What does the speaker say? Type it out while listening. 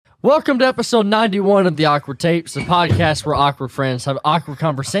Welcome to episode 91 of the Awkward Tapes, the podcast where awkward friends have awkward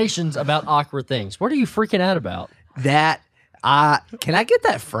conversations about awkward things. What are you freaking out about? That, can I get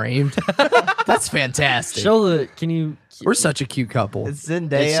that framed? That's fantastic. We're such a cute couple. It's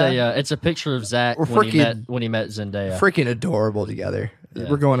Zendaya. It's a picture of Zach We're when he met Zendaya. Freaking adorable together. Yeah.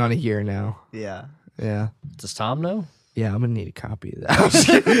 We're going on a year now. Yeah. Yeah. Does Tom know? Yeah, I'm going to need a copy of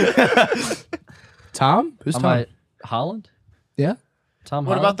that. Tom? Who's Tom? Holland? Yeah. Tom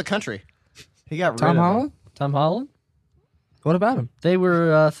What Holland? about the country? He got rid Tom of him. Holland? Tom Holland? What about him? They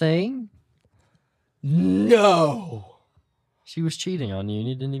were a thing. No. She was cheating on you and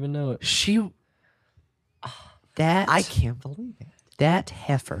you didn't even know it. I can't believe it. That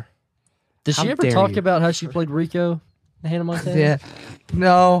heifer. Did she How ever dare talk you. about how she played Rico in Hannah Montana? Yeah.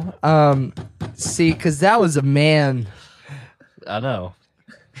 No. See, because that was a man. I know.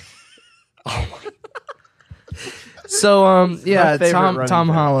 So, yeah, favorite Tom running Tom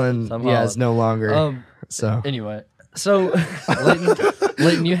back. Holland, Tom yeah, Holland. is no longer. So Anyway, so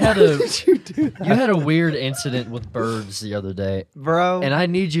Leighton, you had a weird incident with birds the other day, Bro. and I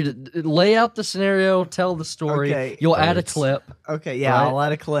need you to lay out the scenario, tell the story. Okay. You'll add a Birds. clip. Okay, yeah, Right? I'll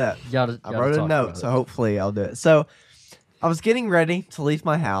add a clip. I wrote a note, so So hopefully I'll do it. So I was getting ready to leave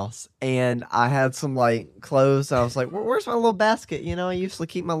my house, and I had some like clothes. I was like, "Where's my little basket?" You know, I usually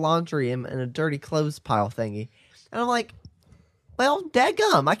keep my laundry in a dirty clothes pile thingy, and I'm like, "Well,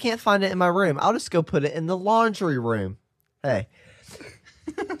 dadgum, I can't find it in my room. I'll just go put it in the laundry room." Hey.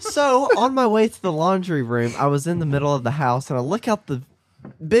 So on my way to the laundry room, I was in the middle of the house, and I look out the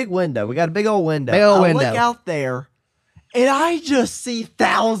big window. We got a big old window. Big old I window. look out there, and I just see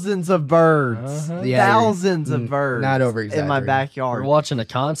thousands of birds. Yeah, Thousands you're of birds. not in my over-exaggerating. we're backyard. watching a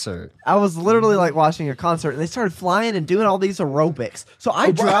concert. I was literally like watching a concert, and they started flying and doing all these aerobics. So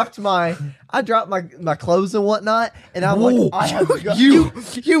I dropped my clothes and whatnot, and I'm like, I have to go. you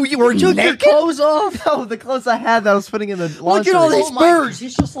were Took your naked? clothes off. No, the clothes I had that I was putting in the Look laundry. at all these Oh my- birds.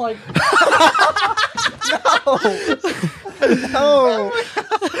 He's just like, No, no.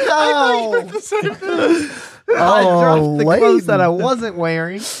 I dropped the clothes that I wasn't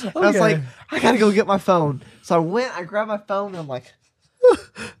wearing. And I was like, I gotta go get my phone. So I went, I grabbed my phone, and I'm like,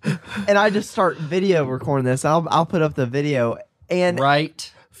 and I just start video recording this. I'll put up the video, and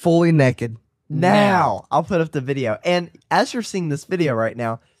right. Fully naked. now I'll put up the video. And as you're seeing this video right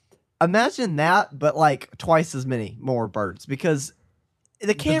now, imagine that, but like twice as many more birds, because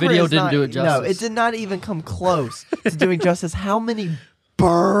the camera video is didn't not- do it No, justice. it did not even come close to doing justice. How many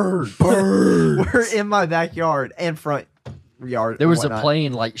birds were in my backyard and front yard? There and was a whatnot.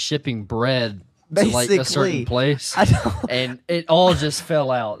 plane like shipping bread to like a certain Basically. place, I don't- and it all just fell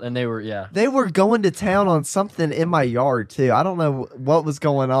out. And they were They were going to town on something in my yard too. I don't know what was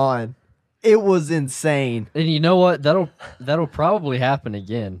going on. It was insane. And you know what? That'll probably happen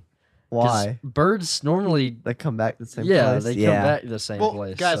again. 'Cause Why? birds normally, They come back to the same yeah, place? they come back to the same Well,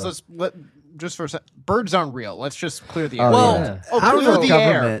 place. guys, so. let just for a sec. Birds aren't real. Let's just clear the air. Oh, Well, yeah. I don't clear know. the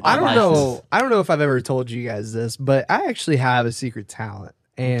air. Government. I don't Devices. know if I've ever told you guys this, but I actually have a secret talent,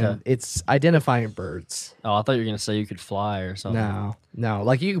 and Okay. it's identifying birds. Oh, I thought you were gonna say you could fly or something. No,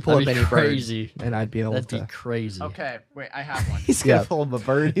 like you can pull That'd up be any crazy. bird, and I'd be able That'd to. be crazy. Okay, wait, I have one. He's gonna Yeah. pull him a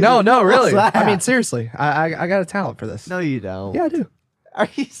bird. He's No, like, no, really. "What's I mean, that?" seriously, I got a talent for this. No, you don't. Yeah, I do. Are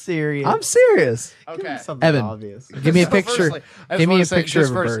you serious? I'm serious. Okay. Something Evan. obvious. Give me a So picture. firstly, I just Give me wanna a say, picture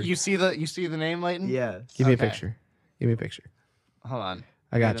just of a first, bird. You see the name, Leighton? Yes. Give me a Okay. picture. Give me a picture. Hold on.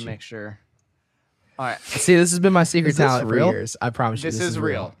 I got Gotta you. make sure. All right. See, this has been my secret Is this talent real? for years. I promise you. This is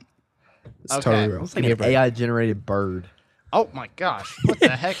real. It's Okay. totally real. It's Give like me a an bird. AI generated bird. Oh my gosh! What the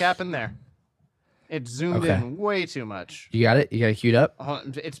heck happened there? It zoomed Okay. in way too much. You got it? You got it queued up? Hold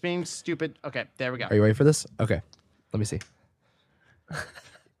on, it's being stupid. Okay, there we go. Are you ready for this? Okay. Let me see.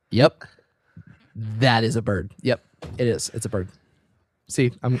 Yep. That is a bird. Yep. It is. It's a bird.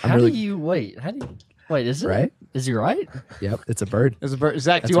 See, I'm How really do you wait? How do you wait? Is it Right? Is he right? Yep, it's a bird. There's a bird.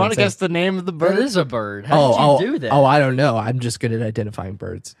 Zach, do That's you what want I'm to guess the name of the bird? It is a bird. How did you do that? Oh, I don't know. I'm just good at identifying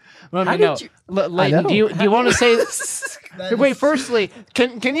birds. No, How no, did no. you- Leighton, know. do you want to say? Wait, firstly,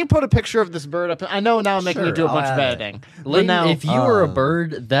 can you put a picture of this bird up? I know now I'm making you Sure, do a I'll bunch of add it. editing. But Leighton, now, if you were a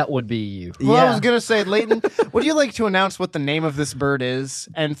bird, that would be you. well, I Yeah. was gonna say, Leighton, would you like to announce what the name of this bird is,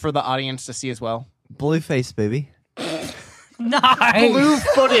 and for the audience to see as well? Blueface booby. Nice.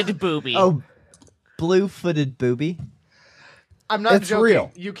 Blue-footed booby. Oh, blue-footed booby. I'm not It's joking.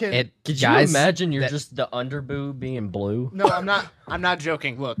 real. You can. Could Guys, you imagine you're that- just the underboob being blue? No, I'm not. I'm not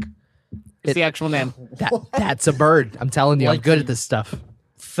joking. Look, it's the actual name. That's a bird. I'm telling you, I'm Like good you- at this stuff.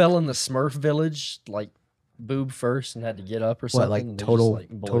 Fell in the Smurf village, like boob first and had to get up or What, something? like and they total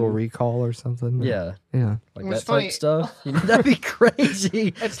just, like, Total blew? Recall or something? Yeah, Yeah. like It that was funny. type stuff. You know, that'd be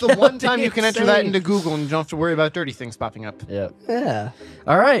crazy. It's the one time be you can enter that insane. into Google and you don't have to worry about dirty things popping up. Yeah. Yeah.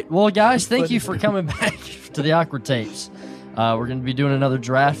 All right. Well, guys, thank you for coming back to the Awkward Tapes. We're going to be doing another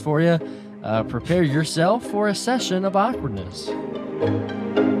draft for you. Prepare yourself for a session of awkwardness.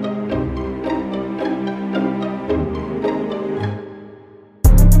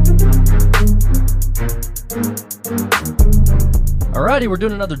 Alrighty, we're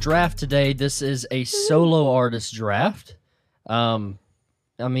doing another draft today. This is a solo artist draft. I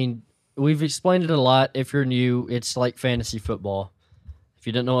mean, we've explained it a lot. If you're new, it's like fantasy football. If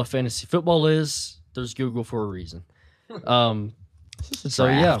you didn't know what fantasy football is, there's Google for a reason. So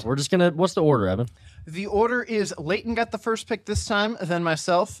yeah, we're just gonna. What's the order, Evan? The order is Leighton got the first pick this time, then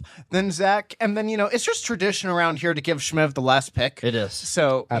myself, then Zach, and then, it's just tradition around here to give Shmev the last pick. It is.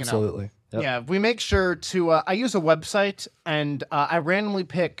 So, Absolutely. Yep. Yeah, we make sure to. I use a website, and I randomly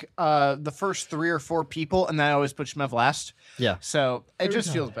pick the first 3 or 4 people, and then I always put Shmev last. Yeah. So it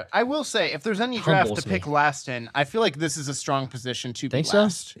just feels better. I will say, if there's any draft Humbles to pick me. last in, I feel like this is a strong position to Think be so?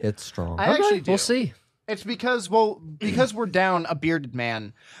 last. It's strong. I actually do. We'll see. It's because we're down a bearded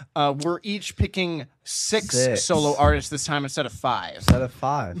man. We're each picking six solo artists this time instead of 5. Instead of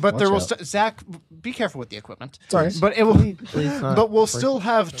 5. But there will out. Zach, be careful with the equipment. Sorry. But it will. Please not. But we'll still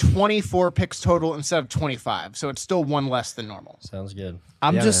have 24 picks total instead of 25, so it's still 1 less than normal. Sounds good.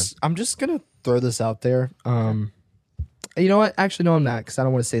 I'm Yeah, just gonna throw this out there. You know what? Actually, no, I'm not, because I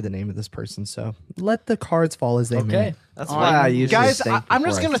don't want to say the name of this person. So let the cards fall as they may. Okay. That's why I usually Guys, think I'm before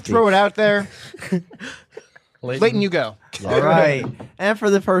just I gonna speak. throw it out there. Leighton, you go. All right. And for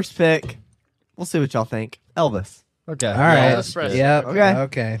the first pick, we'll see what y'all think. Elvis. Okay. All right. Elvis Presley. Yep. Okay.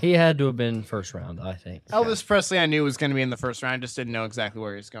 Okay. He had to have been first round, I think. Elvis Presley, I knew was going to be in the first round. I just didn't know exactly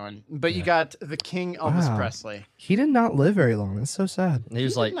where he was going. But you got the King Elvis Wow. Presley. He did not live very long. That's so sad. He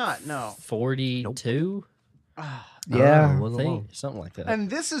was He like did not, no. 42, Yeah. Oh, I think, something like that. And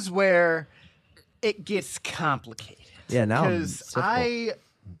this is where it gets complicated. Yeah, now Because I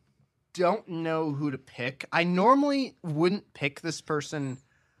don't know who to pick. I normally wouldn't pick this person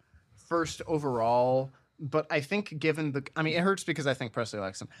first overall, but I think given the... I mean, it hurts because I think Presley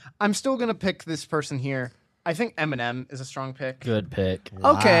likes him. I'm still going to pick this person here. I think Eminem is a strong pick. Good pick.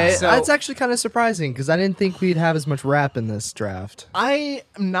 Okay. So- That's actually kind of surprising, because I didn't think we'd have as much rap in this draft. I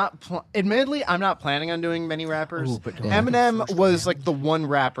am not... admittedly, I'm not planning on doing many rappers. Ooh, but don't Eminem was like the one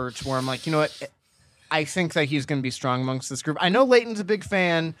rapper to where I'm like, you know what? I think that he's going to be strong amongst this group. I know Leighton's a big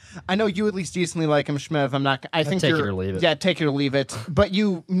fan. I know you at least decently like him, Shmev. I'm not. I think take it you're. or leave it. Yeah, take it or leave it. But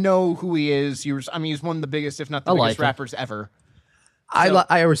you know who he is. He's one of the biggest, if not the I biggest like him. rappers ever.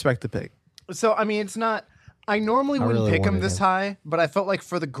 I respect the pick. So I mean, it's not. I normally wouldn't really pick him wanted this him. high, but I felt like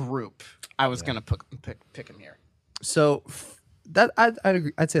for the group, I was gonna pick him here. So that I'd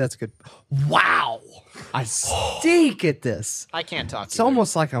agree. I'd say that's good. Wow. I stink at this. I can't talk. It's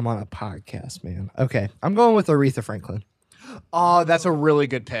almost like I'm on a podcast, man. Okay. I'm going with Aretha Franklin, Oh, that's a really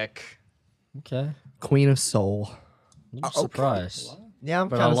good pick. Okay. Queen of Soul. I'm surprised. Yeah, I'm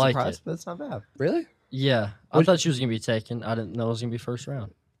But I kind of like surprised, it. but it's not bad. Really? Yeah. I thought she was going to be taken. I didn't know it was going to be first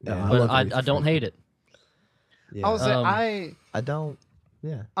round. Yeah, But love I Aretha don't Franklin. hate it. Yeah. I was say, I don't.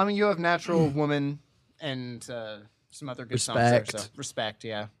 Yeah. I mean, you have Natural Woman and some other good songs there. Respect. So respect,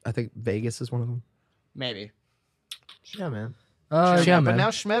 yeah, I think Vegas is one of them. maybe. Yeah, man. Yeah, But man. now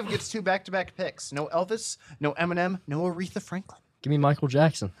Shmev gets 2 back-to-back picks. No Elvis, no Eminem, no Aretha Franklin. Give me Michael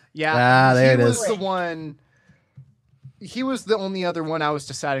Jackson. Yeah, Ah, there he it was is. the one. He was the only other one I was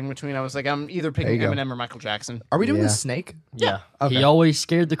deciding between. I was like, I'm either picking There you go. Eminem or Michael Jackson. Are we doing Yeah. the snake? Yeah. Okay. He always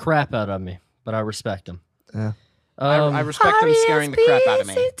scared the crap out of me, but I respect him. Yeah. I respect him scaring the crap out of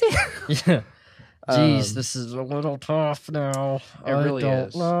me. Yeah. Jeez, this is a little tough now. It really I don't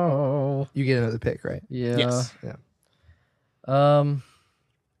is. know. You get another pick, right? Yeah. Yes. Yeah.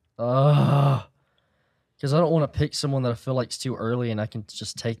 Because I don't want to pick someone that I feel like's too early, and I can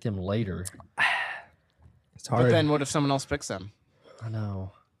just take them later. It's hard. But then what if someone else picks them? I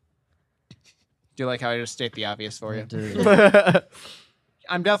know. Do you like how I just state the obvious for you? Dude.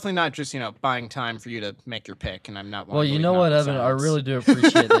 I'm definitely not just, buying time for you to make your pick, and I'm not. Well, wanting you to know leave what, out the Evan? I silence. really do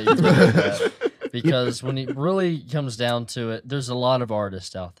appreciate that you did that. Because when it really comes down to it, there's a lot of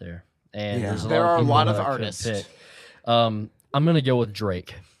artists out there. And Yeah. there's a There lot are a of people lot of that I could artists. pick. I'm going to go with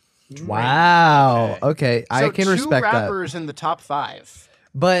Drake. Wow. Okay. I So can two respect that. rappers in the top 5.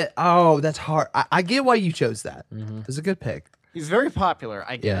 But that's hard. I get why you chose that. It's a good pick. He's very popular.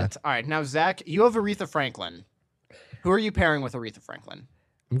 I get Yeah. it. All right, now Zach, you have Aretha Franklin. Who are you pairing with Aretha Franklin?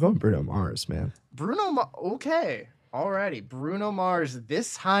 I'm going Bruno Mars, man. Okay. Alrighty. Bruno Mars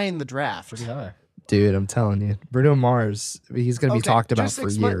this high in the draft. Pretty high. Dude, I'm telling you, Bruno Mars, he's going to be Okay, talked about just for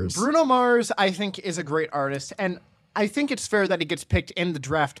explain- years. Bruno Mars, I think, is a great artist, and I think it's fair that he gets picked in the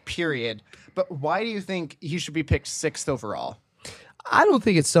draft period. But why do you think he should be picked 6th overall? I don't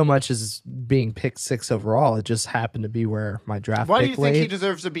think it's so much as being picked 6th overall. It just happened to be where my draft Why pick do you think he laid.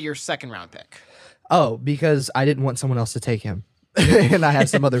 deserves to be your 2nd round pick? Oh, because I didn't want someone else to take him. And I have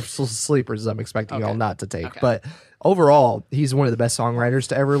some other sleepers I'm expecting y'all Okay. not to take. Okay. But overall, he's one of the best songwriters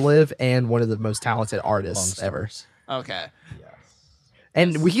to ever live and one of the most talented artists Long ever. stories. Okay.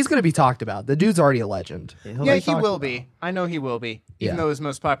 And he's going to be talked about. The dude's already a legend. He'll Yeah, be he talked will about. be. I know he will be. Even Yeah. though his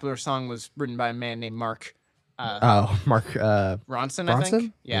most popular song was written by a man named Mark Mark. Ronson, I think.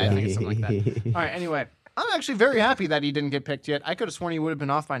 Bronson? Yeah, I think it's something like that. All right, anyway. I'm actually very happy that he didn't get picked yet. I could have sworn he would have been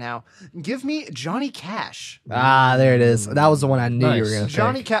off by now. Give me Johnny Cash. There it is. That was the one I knew you were Nice. going to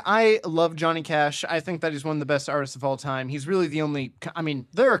Johnny pick. Cash. I love Johnny Cash. I think that he's one of the best artists of all time. He's really the only. I mean,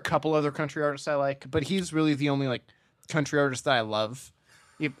 there are a couple other country artists I like, but he's really the only like country artist that I love.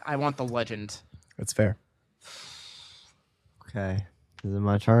 I want the legend. That's fair. Okay. Is it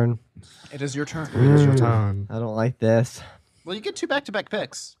my turn? It is your turn. It's your time. I don't like this. Well, you get 2 back-to-back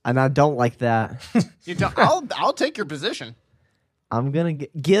picks. And I don't like that. You don't, I'll take your position. I'm going to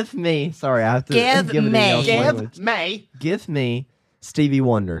give me. Sorry, I have to Give give it in me. y'all's Give language. May. Give me Stevie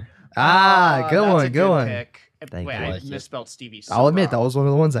Wonder. Good That's a one. Good one. Pick. Thank Wait, you. I Like it. misspelled Stevie. So I'll admit that wrong. was one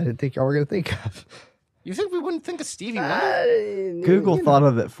of the ones I didn't think y'all were going to think of. You think we wouldn't think of Stevie Wonder? Google thought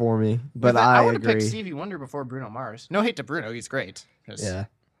of it for me, but I I would have picked agree. Stevie Wonder before Bruno Mars. No hate to Bruno, he's great. Yeah.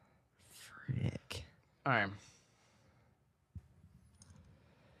 Frick. All right.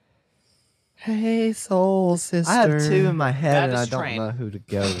 Hey, soul sister. I have 2 in my head, and I Baptist don't Train. know who to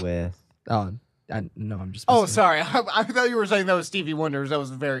go with. Oh, no, I'm just. Oh, messing. sorry. I thought you were saying that was Stevie Wonder. I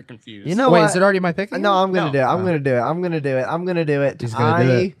was very confused. You know Wait, what? is it already my pick? again? No, I'm gonna No. do it. I'm gonna do it. I'm gonna do it. I'm gonna do it. He's gonna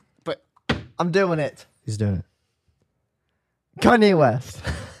do it. But I'm doing it. He's doing it. Kanye West.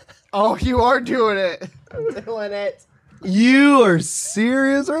 oh, you are doing it. I'm doing it. You are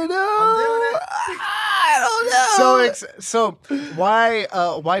serious right now? I don't know. So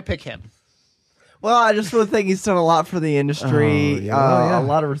why pick him? Well, I just really think he's done a lot for the industry. Oh, yeah. A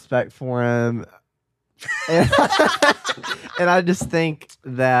lot of respect for him. And, and I just think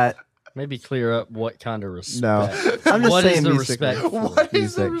that Maybe clear up what kind of respect. no, I'm just What is saying the music. respect for? What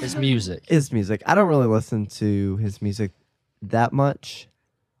is the Music. His music. His music. I don't really listen to his music that much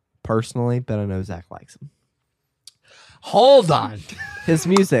personally, but I know Zach likes him. Hold on. His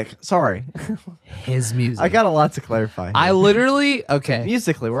music. Sorry, His music. I got a lot to clarify. Here. I literally okay.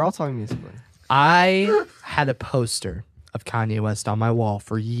 musically, we're all talking musically. I had a poster of Kanye West on my wall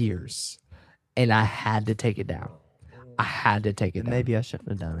for years, and I had to take it down. I had to take it down. Maybe I shouldn't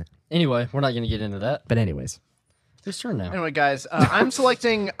have done it. Anyway, we're not going to get into that. But anyways, Whose turn now? Anyway, guys, I'm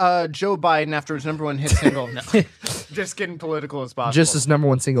selecting Joe Biden after his #1 hit single. No, just getting political as possible. just his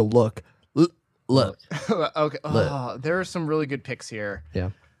 #1 single, Look. Look. okay. Oh, there are some really good picks here.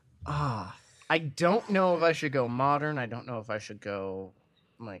 Yeah. I don't know if I should go modern. I don't know if I should go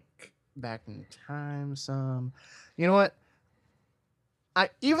like back in time some. You know what?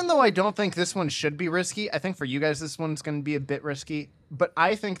 Even though I don't think this one should be risky, I think for you guys this one's going to be a bit risky. But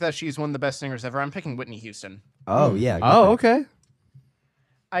I think that she's one of the best singers ever. I'm picking Whitney Houston. Oh yeah. good Oh, pick. okay.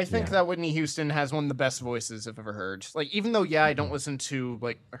 I think that Whitney Houston has one of the best voices I've ever heard. Like, even though, I don't listen to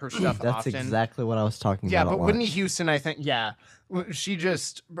like her stuff That's often. exactly what I was talking Yeah, about. but at Whitney lunch. Houston, I think, she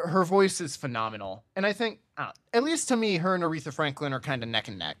just, her voice is phenomenal. And I think, at least to me, her and Aretha Franklin are kind of neck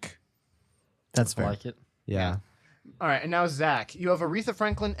and neck. That's I fair. like it. Yeah. All right, and now Zach, you have Aretha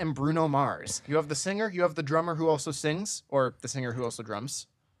Franklin and Bruno Mars. You have the singer, you have the drummer who also sings, or the singer who also drums.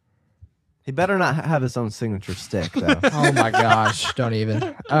 He better not have his own signature stick though. Oh my gosh, don't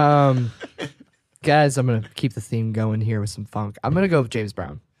even. Guys, I'm gonna keep the theme going here with some funk. I'm gonna go with James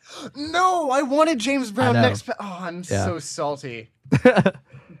Brown. No, I wanted James Brown know. next. Oh, I'm Yeah. so salty.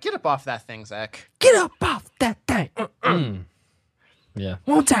 Get up off that thing, Zach. Get up off that thing. Yeah.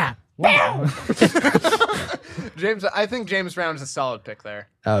 One time. James, I think James Brown is a solid pick there.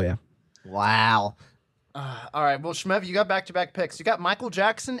 Oh yeah. Wow. All right, well, Shmev, you got back-to-back picks. You got Michael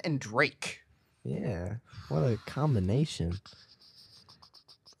Jackson and Drake. Yeah. What a combination.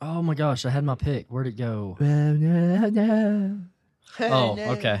 Oh my gosh, I had my pick. Where'd it go? Oh,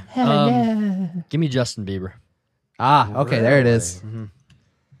 okay. Give me Justin Bieber. Okay, there it is.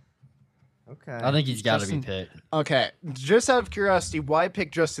 Okay. I think he's got to be Justin- picked. Okay, just out of curiosity, why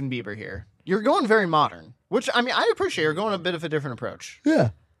pick Justin Bieber here? You're going very modern, which, I mean, I appreciate you're going a bit of a different approach. Yeah.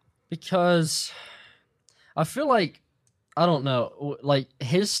 Because I feel like, I don't know, like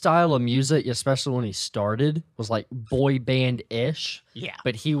his style of music, especially when he started, was like boy band ish. Yeah.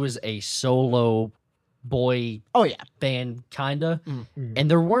 But he was a solo boy Oh yeah. band, kinda. Mm. And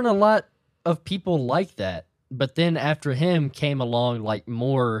there weren't a lot of people like that. But then after him came along like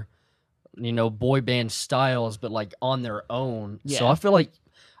more, boy band styles, but like on their own. So Yeah. I feel like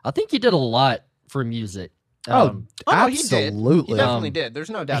I think he did a lot for music. Oh, Oh, no, he did. absolutely. He definitely did. There's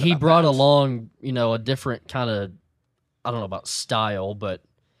no doubt. he about brought that. along, a different kind of, I don't know about style, but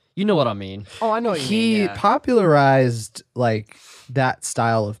you know what I mean. Oh, I know what you He mean. Yeah. popularized like that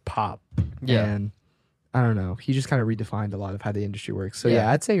style of pop. Yeah. And I don't know. He just kind of redefined a lot of how the industry works. So Yeah.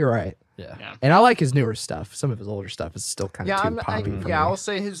 yeah, I'd say you're right. Yeah. Yeah. And I like his newer stuff. Some of his older stuff is still kind of Yeah, too poppy. for me. I'll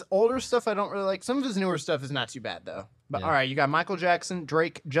say his older stuff I don't really like. Some of his newer stuff is not too bad though. But Yeah. all right, you got Michael Jackson,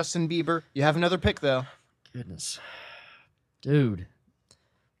 Drake, Justin Bieber. You have another pick though. Goodness. Dude.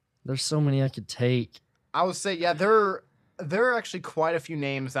 There's so many I could take. I would say yeah, there are actually quite a few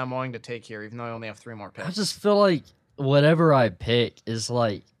names I'm willing to take here, even though I only have 3 more picks. I just feel like whatever I pick is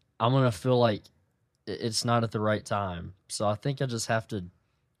like I'm gonna feel like it's not at the right time. So I think I just have to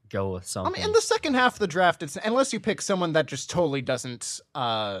go with I something. mean, in the second half of the draft, it's unless you pick someone that just totally doesn't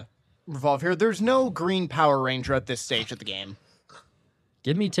revolve here. There's no Green Power Ranger at this stage of the game.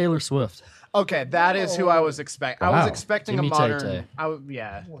 Give me Taylor Swift. Okay, that is who I was expecting. I was Wow. expecting Give a me modern. Tay-Tay.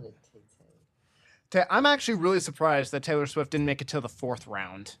 Yeah. I'm actually really surprised that Taylor Swift didn't make it to the 4th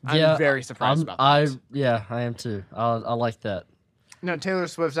round. I'm very surprised about that. I am too. I like that. No, Taylor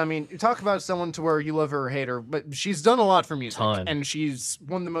Swift, I mean, you talk about someone to where you love her or hate her, but she's done a lot for music. Ton. And she's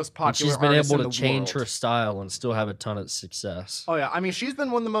one of the most And popular she's been artists able in to the change her world. style and still have a ton of success. Oh, yeah. I mean, she's been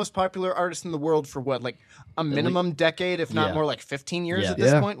one of the most popular artists in the world for what, like a minimum decade, if not Yeah. more like 15 years Yeah. at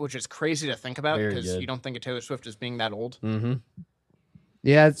this Yeah. point, which is crazy to think about Very because good. you don't think of Taylor Swift as being that old. Mm-hmm.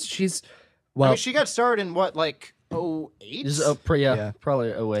 Yeah, she's I mean, she got started in what, like 08? This is Yeah.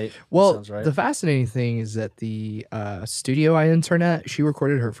 probably 08. well. Sounds right. The fascinating thing is that the studio I interned at, she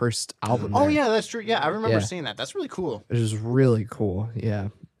recorded her first album. Oh, there, yeah, that's true. Yeah, I remember Yeah. seeing that. That's really cool. which is really cool. Yeah.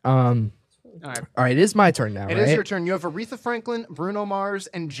 All right. All right, it is my turn now, It right? is your turn. You have Aretha Franklin, Bruno Mars,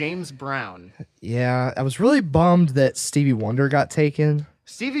 and James Brown. Yeah, I was really bummed that Stevie Wonder got taken.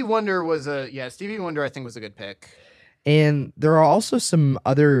 Stevie Wonder Stevie Wonder I think was a good pick. And there are also some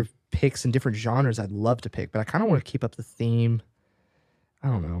other picks in different genres I'd love to pick, but I kind of want to keep up the theme. I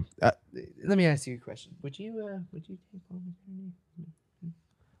don't know. Let me ask you a question. Would you take Paul McCartney?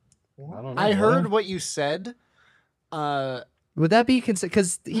 I don't know. I heard what you said. Would that be considered?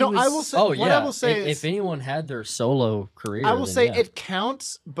 Because No, I will say. Oh what yeah. I will say if is, anyone had their solo career, I will then say yeah. it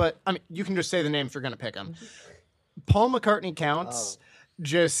counts, but I mean, you can just say the name if you're gonna pick him. Paul McCartney counts.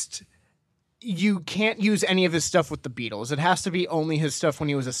 Just you can't use any of his stuff with the Beatles. It has to be only his stuff when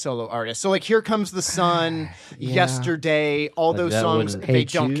he was a solo artist. So like, Here Comes the Sun, Yeah. Yesterday, all Like, those that songs wouldn't- they Hey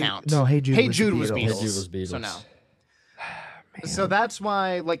don't Jude? count. No, Hey Jude Hey was the Jude was Beatles. Beatles. Hey Jude was So Beatles. no. So that's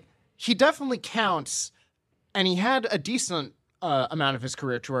why, like, he definitely counts, and he had a decent amount of his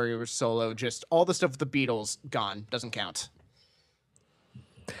career to where he was solo. Just all the stuff with the Beatles gone doesn't count.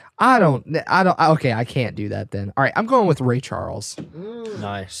 I don't. Okay, I can't do that then. All right, I'm going with Ray Charles.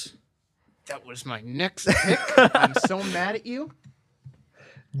 Nice. That was my next pick. I'm so mad at you.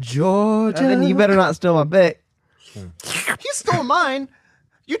 Georgia. Evan, you better not steal my pick. He stole mine.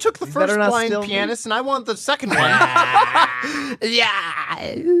 You took the You first better not blind steal me. pianist, and I want the second one. Yeah.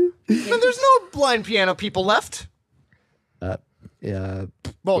 And there's no blind piano people left. Yeah.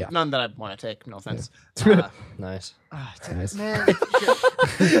 Well, Yeah. none that I want to take. No offense. Nice. Nice. Man, give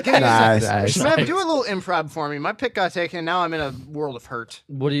me a Nice. Nice. Shmev, do a little improv for me. My pick got taken, and now I'm in a world of hurt.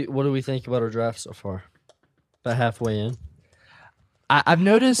 What do we think about our draft so far? About halfway in. I've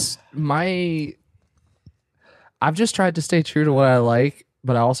noticed I've just tried to stay true to what I like,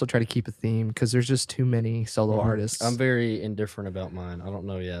 but I also try to keep a theme because there's just too many solo artists. I'm very indifferent about mine. I don't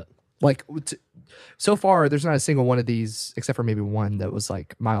know yet. Like so far, there's not a single one of these except for maybe one that was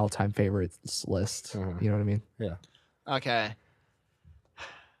like my all-time favorites list. Uh-huh. You know what I mean? Yeah. Okay.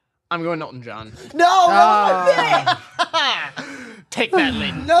 I'm going Elton John. No, Take that,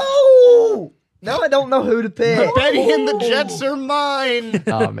 Layden. no. No, I don't know who to pick. Benny and the Jets are mine.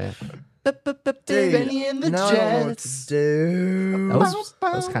 Oh man, Benny and the no, I don't know what Jets. to do.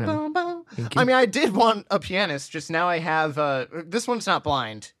 that was kind of. I mean, I did want a pianist. Just now I have. This one's not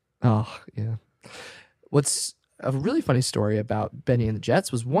blind. Oh yeah. What's a really funny story about Benny and the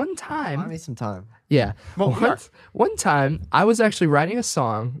Jets was one time. Buy me some time. Yeah. Well, we are. One time, I was actually writing a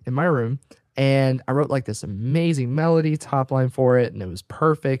song in my room, and I wrote like this amazing melody top line for it, and it was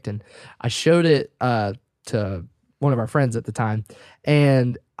perfect. And I showed it to one of our friends at the time,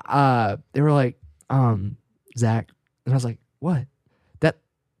 and they were like, Zach, and I was like, what?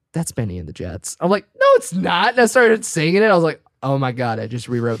 That's Benny and the Jets. I'm like, no, it's not. And I started singing it. I was like, Oh my god, I just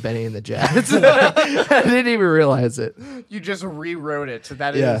rewrote Benny and the Jets. I didn't even realize it. You just rewrote it. So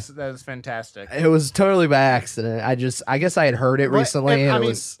that is fantastic. It was totally by accident. I guess I had heard it recently, and I it mean,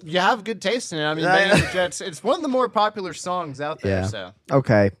 was you have good taste in it. I mean, Benny and the Jets. It's one of the more popular songs out there. Yeah. So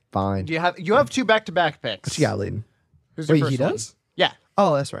Okay, fine. you have two back-to-back picks. what you got, Leighton? Who's your Wait, first he one? does? Yeah.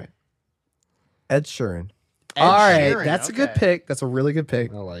 Oh, that's right. Ed Sheeran. Ed All right, Sheeran, that's a good okay. pick. That's a really good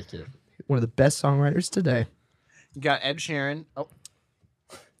pick. I like it. One of the best songwriters today. You got Ed Sheeran. Oh,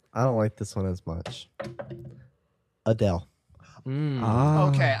 I don't like this one as much. Adele. Ah,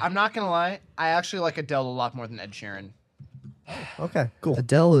 okay. I'm not gonna lie. I actually like Adele a lot more than Ed Sheeran. Okay, cool.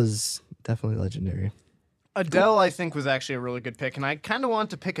 Adele is definitely legendary. Adele, I think, was actually a really good pick, and I kind of want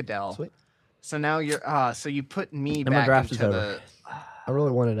to pick Adele. Sweet. So now you're so you put me my back draft into is the over. I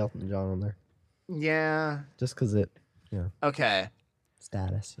really wanted Elton John on there yeah. just because it, Okay.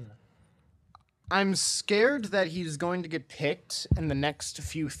 status. I'm scared that he's going to get picked in the next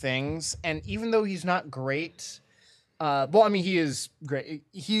few things, and even though he's not great, well, I mean, he is great.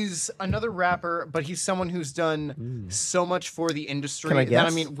 He's another rapper, but he's someone who's done so much for the industry. Can I that, I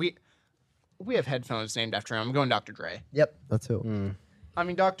guess? mean, we have headphones named after him. I'm going Dr. Dre. Yep, that's who. I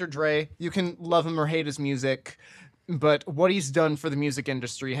mean, Dr. Dre, you can love him or hate his music, but what he's done for the music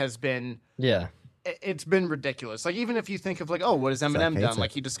industry has been Yeah. it's been ridiculous. Like, even if you think of, like, oh, what has Eminem hates done? it.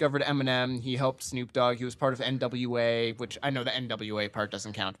 Like, he discovered Eminem, he helped Snoop Dogg, he was part of NWA, which I know the NWA part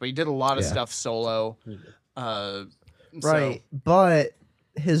doesn't count, but he did a lot of stuff solo. So- Right, but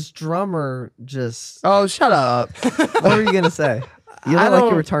his drummer just. Oh, shut up. What were you gonna say? You I look like you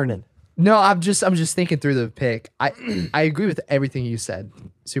don't- were turning. No, I'm just thinking through the pick. I agree with everything you said.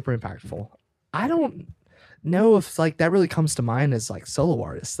 Super impactful. I don't know if like that really comes to mind as like solo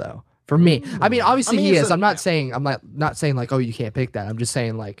artists though. For me, I mean, obviously he he's is. a- I'm not saying not saying like, oh, you can't pick that. I'm just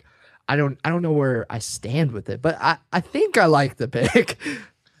saying like I don't know where I stand with it, but I think I like the pick.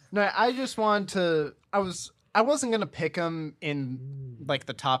 No, I just want to. I wasn't gonna pick him in like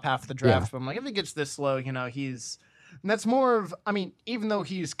the top half of the draft, but I'm like, if he gets this low, he's. And that's more of. I mean, even though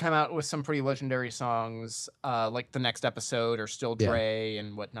he's come out with some pretty legendary songs, like the next episode or Still Dre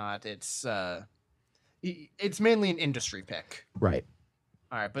and whatnot, it's mainly an industry pick. Right.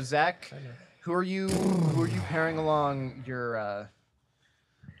 All right, but Zach, who are you pairing along your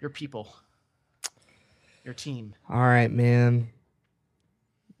people, your team? All right, man.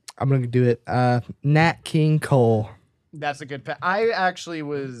 I'm gonna do it. Nat King Cole. That's a good pick. I actually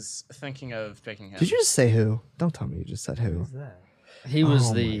was thinking of picking him. Did you just say who? Don't tell me you just said who. He was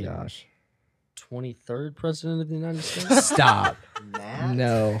Oh my the gosh. 23rd president of the United States. Stop.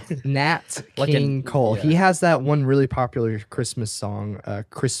 No, Nat Like King Cole. yeah. He has that one really popular Christmas song, a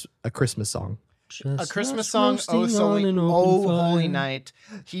Christmas song. A Christmas song, Oh Holy Night.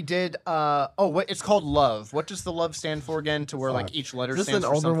 He did. What? It's called Love. What does the love stand for again? To where like each letter Is this stands an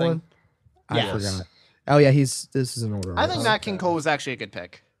for older something. one? I Yes. forgot. Oh yeah, this is an older. I think artist. Nat King Cole was actually a good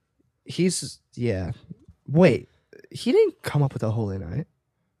pick. Yeah. Wait, he didn't come up with a Holy Night.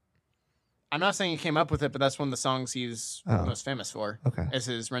 I'm not saying he came up with it, but that's one of the songs he's Oh. most famous for. Okay. Is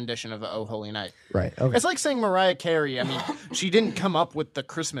his rendition of Oh Holy Night. Right. Okay. It's like saying Mariah Carey. I mean, she didn't come up with the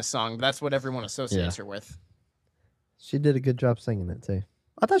Christmas song, but that's what everyone associates her with. She did a good job singing it too.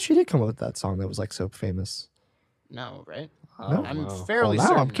 I thought she did come up with that song that was like so famous. No, right? No? I'm wow. fairly Well, now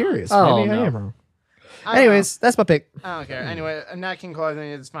certain. I'm curious. Oh, Maybe I no. am wrong. I don't know. Anyways, that's my pick. I don't care. Anyway, Nat King Cole, I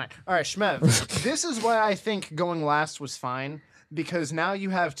think it's fine. All right, Shmev. This is why I think going last was fine, because now you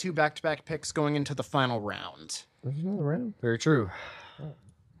have two back-to-back picks going into the final round. There's another round. Very true.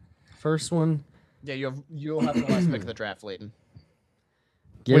 First one. Yeah, you'll have the last pick of the draft, Leighton.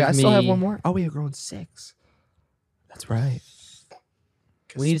 Give Wait, I still have me- one more. Oh, we are growing 6. That's right.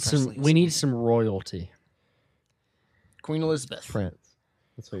 We need some royalty. Queen Elizabeth. Prince.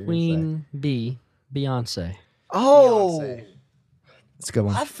 That's what you're gonna say. Queen B, Beyonce. Oh, Beyonce. It's a good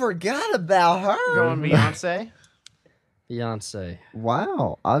one. I forgot about her. Going Beyonce. Beyonce.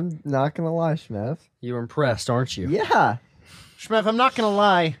 Wow, I'm not gonna lie, Schmev. You're impressed, aren't you? Yeah. Shmev, I'm not gonna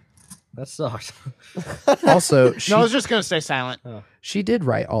lie. That sucks. Also, she, No, I was just gonna stay silent. she did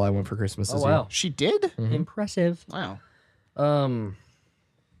write All I Want for Christmas Oh Is wow. She did? Impressive. Wow. Um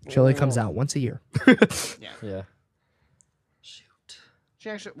You. She only comes out once a year. yeah. She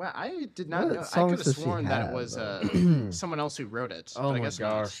actually. Well, I did not What know. I songs could have does she sworn that it have, was someone else who wrote it. Oh but I my guess not.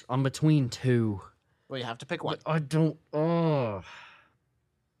 gosh. I'm between two. Well, you have to pick one. I don't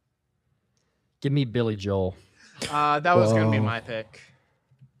Give me Billy Joel. That was gonna be Whoa. my pick.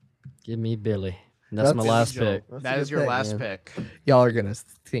 Give me Billy. And that's my That's last Joel. pick. That's a That good is your pick, last man. pick. Y'all are gonna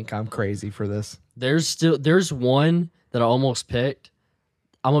think I'm crazy for this. There's one that I almost picked.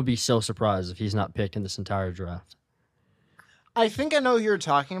 I'm gonna be so surprised if he's not picked in this entire draft. I think I know who you're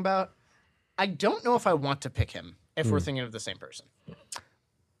talking about. I don't know if I want to pick him if we're thinking of the same person.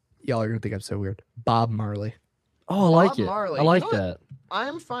 Y'all are gonna think I'm so weird. Bob Marley. Oh, I like Bob it. Marley. I like You know that. I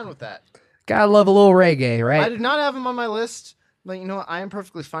am fine with that. Gotta love a little reggae, I right? did not have him on my list, but you know what? I am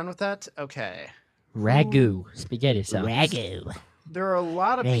perfectly fine with that. Okay. Ragu. Spaghetti sauce. There are a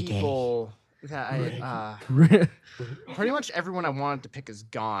lot of people that I pretty much everyone I wanted to pick is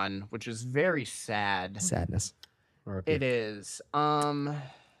gone, which is very sad. Sadness. It is. I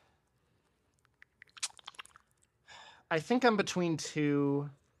think I'm between two.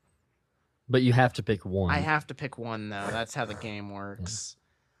 But you have to pick one. I have to pick one though. That's how the game works.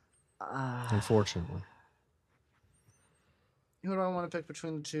 Unfortunately. Who do I want to pick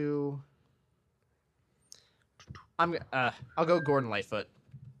between the two? I'll go Gordon Lightfoot.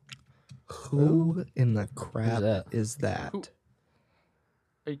 Who in the crap that? is that? Who?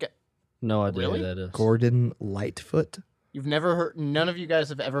 Are you get? No idea Really? who that is. Gordon Lightfoot. You've never heard? None of you guys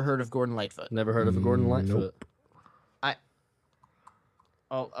have ever heard of Gordon Lightfoot. Never heard of a Gordon Lightfoot.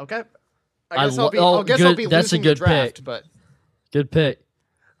 Oh, okay. I I'll lo- be. oh, I guess I'll good- be that's a losing good the draft, pick. but Good pick.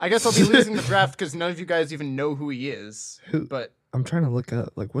 I guess I'll be losing the draft because none of you guys even know who he is. Who? But I'm trying to look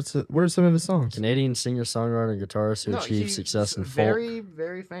up. Like, what are some of his songs? Canadian singer, songwriter, and guitarist who no, achieved he's success in folk. very,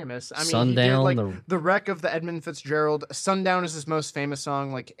 very famous. I mean, he did Sundown, like the wreck of the Edmund Fitzgerald. Sundown is his most famous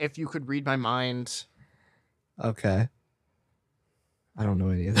song. Like, if you could read my mind. Okay. I don't know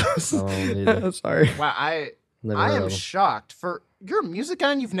any of those. I don't either. Sorry. Wow, Never I heard am of him. shocked. You're a music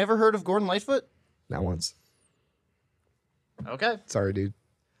guy and you've never heard of Gordon Lightfoot? Not once. Okay. Sorry, dude.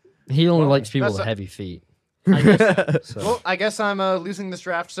 He only Well, likes people that's with a- heavy feet. I guess, So. well, I guess I'm losing this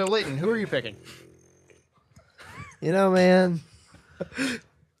draft. So, Leighton, who are you picking? You know, man,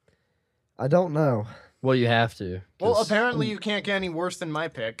 I don't know. Well, you have to. Well, 'cause apparently you can't get any worse than my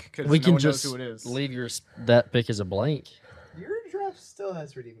pick because we no can one just knows who it is. leave that pick as a blank. Your draft still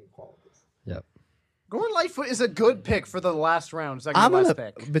has redeeming qualities. Yep. Gordon Lightfoot is a good pick for the last round. Second I'm to last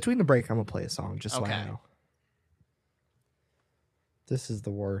gonna pick. between the break. I'm gonna play a song just so I Okay. know. This is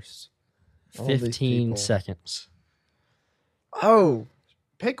the worst. All these 15 people. seconds. Oh,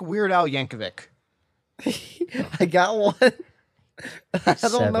 Pick Weird Al Yankovic. I got one. I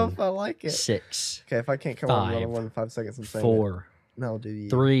don't know 7, if I like it. 6, Okay, if I can't come on 5, one in 5 seconds, I'm saying 4, it. No, do you?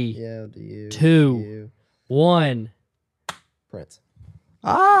 3, Yeah, do you? 2. You. 1. Prince.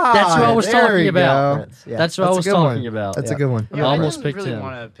 Ah, That's what I was there talking we about. go. Prince. Yeah. That's what I That's a was good talking one. about. That's Yeah. a good one. I almost didn't picked really him.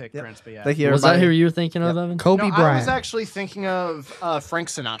 want to pick Yep. Prince, but yeah. Thank you, Was that everybody. who you were thinking of, Yep. Evan? Kobe No, I Bryant. was actually thinking of Frank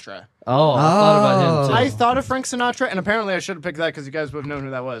Sinatra. Oh, I thought about him too. Oh. I thought of Frank Sinatra, and apparently I should have picked that because you guys would have known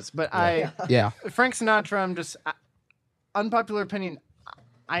who that was. But Yeah. Frank Sinatra, I'm just unpopular opinion.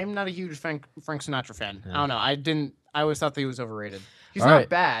 I'm not a huge Frank Sinatra fan. I don't know. I always thought that he was overrated. He's All not right.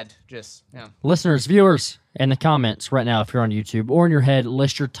 bad. Just Listeners, viewers, in the comments right now, if you're on YouTube or in your head,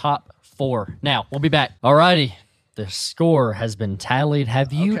 list your top 4. Now, we'll be back. Alrighty. The score has been tallied.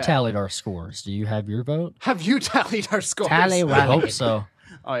 Have you Okay. tallied our scores? Do you have your vote? Have you tallied our scores? Tally I hope so.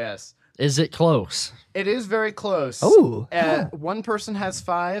 Oh yes, Is it close? it is very close. Ooh. One person has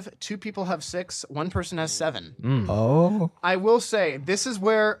 5, 2 people have 6, 1 person has 7. Oh. I will say this is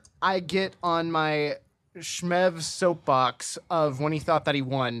where I get on my Shmev soapbox of when he thought that he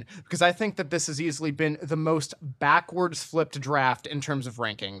won, because I think that this has easily been the most backwards flipped draft in terms of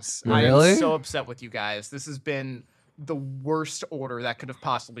rankings. I Really? am so upset with you guys. This has been the worst order that could have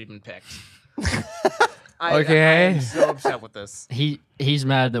possibly been picked. Okay. I'm so upset with this. He's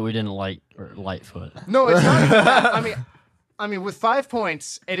mad that we didn't like Lightfoot. No, it's not. Even that. I mean, with 5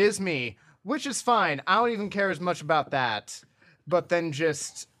 points, it is me, which is fine. I don't even care as much about that. But then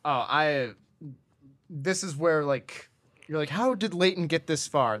just, this is where you're like, how did Leighton get this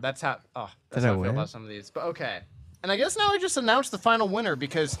far? That's how I feel win? about some of these. But okay, and I guess now I just announced the final winner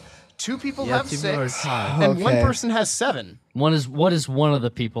because 2 people Yeah, have 2 people are 6 tied. and 1 Okay. person has 7. What is one of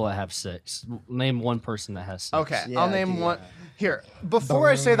the people that have 6? Name one person that has 6. Okay, Yeah, I'll name do one. Here, before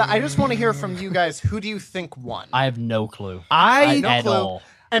I say that, I just want to hear from you guys. Who do you think won? I have no clue. I no at clue. all.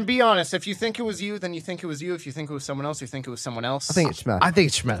 And be honest, if you think it was you, then you think it was you. If you think it was someone else, you think it was someone else. I think it's Schmeth. I think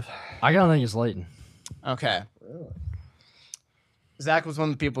it's Schmeth. I gotta think it's Leighton. Okay. Zach was one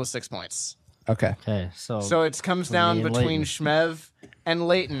of the people with 6 points. Okay. Okay, so So it comes me down and between Leighton. Shmev and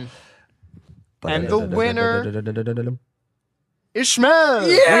Leighton. And the winner is Shmev.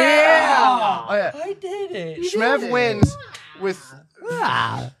 Yeah! Oh, yeah. I did it. Shmev wins with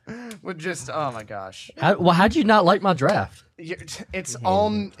just, oh my gosh. How'd you not like my draft? It's all,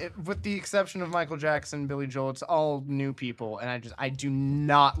 with the exception of Michael Jackson, Billy Joel, it's all new people. And I do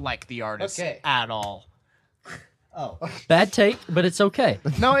not like the artists Okay. at all. Oh, Bad take, but it's okay.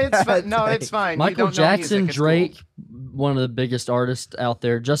 No, it's fine. No, it's fine. You Michael don't know music, Jackson, it's cool. Drake, one of the biggest artists out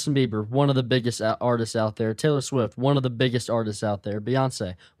there. Justin Bieber, one of the biggest artists out there. Taylor Swift, one of the biggest artists out there.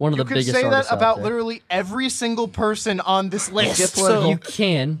 Beyonce, one of You the could biggest say that artists out about there. literally every single person on this list. Skip You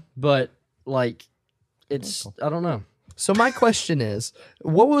can, but like, it's I don't know. So my question is,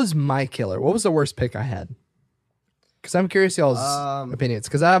 what was my killer? What was the worst pick I had? Because I'm curious y'all's opinions.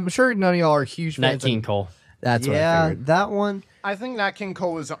 Because I'm sure none of y'all are huge Nat fans. King Cole. That's what I yeah, figured. that one. I think Nat King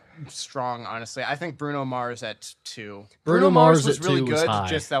Cole was strong, honestly. I think Bruno Mars at 2. Bruno Mars was at really 2 was good, high.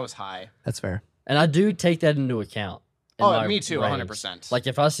 just that was high. That's fair. And I do take that into account. in Oh, my me too, range. 100%. Like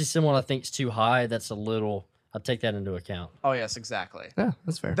if I see someone I think's too high, that's a little. I take that into account. Oh, yes, exactly. Yeah,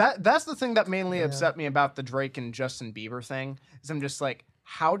 that's fair. That's the thing that mainly upset me about the Drake and Justin Bieber thing. Is I'm just like,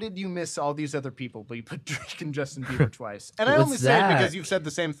 how did you miss all these other people, but you put Drake and Justin Bieber twice? And I What's only say it that? because you've said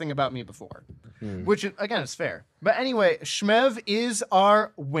the same thing about me before, which again is fair. But anyway, Shmev is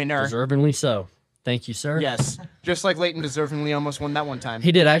our winner. Deservingly so. Thank you, sir. Yes, just like Leighton deservingly almost won that one time.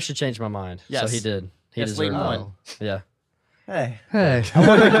 He did actually change my mind. Yes. So he did. He Yes, deserved Leighton it. won. Yeah. Hey, Hey. I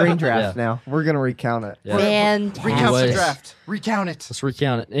want a green draft Yeah. now. We're gonna recount it. Yeah. Recount the Anyways. draft. Recount it. Let's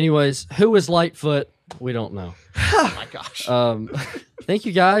recount it. Anyways, who is Lightfoot? We don't know. Oh my gosh. Thank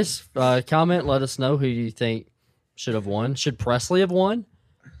you guys. Comment. Let us know who you think should have won. Should Presley have won?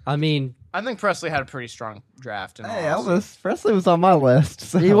 I mean, I think Presley had a pretty strong draft. In all Hey, honesty. Presley was on my list.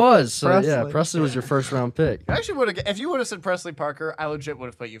 So. he was. So, yeah, Presley. Presley was your first round pick. I actually would have. If you would have said Presley Parker, I legit would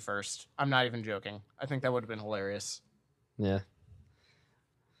have put you first. I'm not even joking. I think that would have been hilarious. Yeah.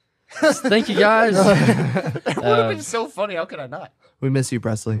 Thank you guys. That would have been so funny. How could I not? We miss you,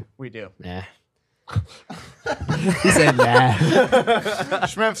 Presley. We do. Nah. He said nah.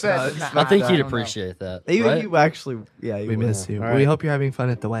 Shmev said. I think "Nah, you'd don't know." appreciate that. You, right? you actually, yeah, you We will. miss you. All We right. hope you're having fun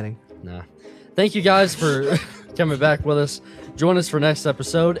at the wedding. Nah. Thank you guys for coming back with us. Join us for next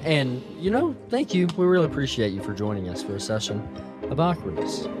episode. And, thank you. We really appreciate you for joining us for a session of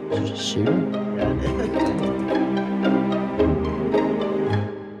awkwardness. Shoot.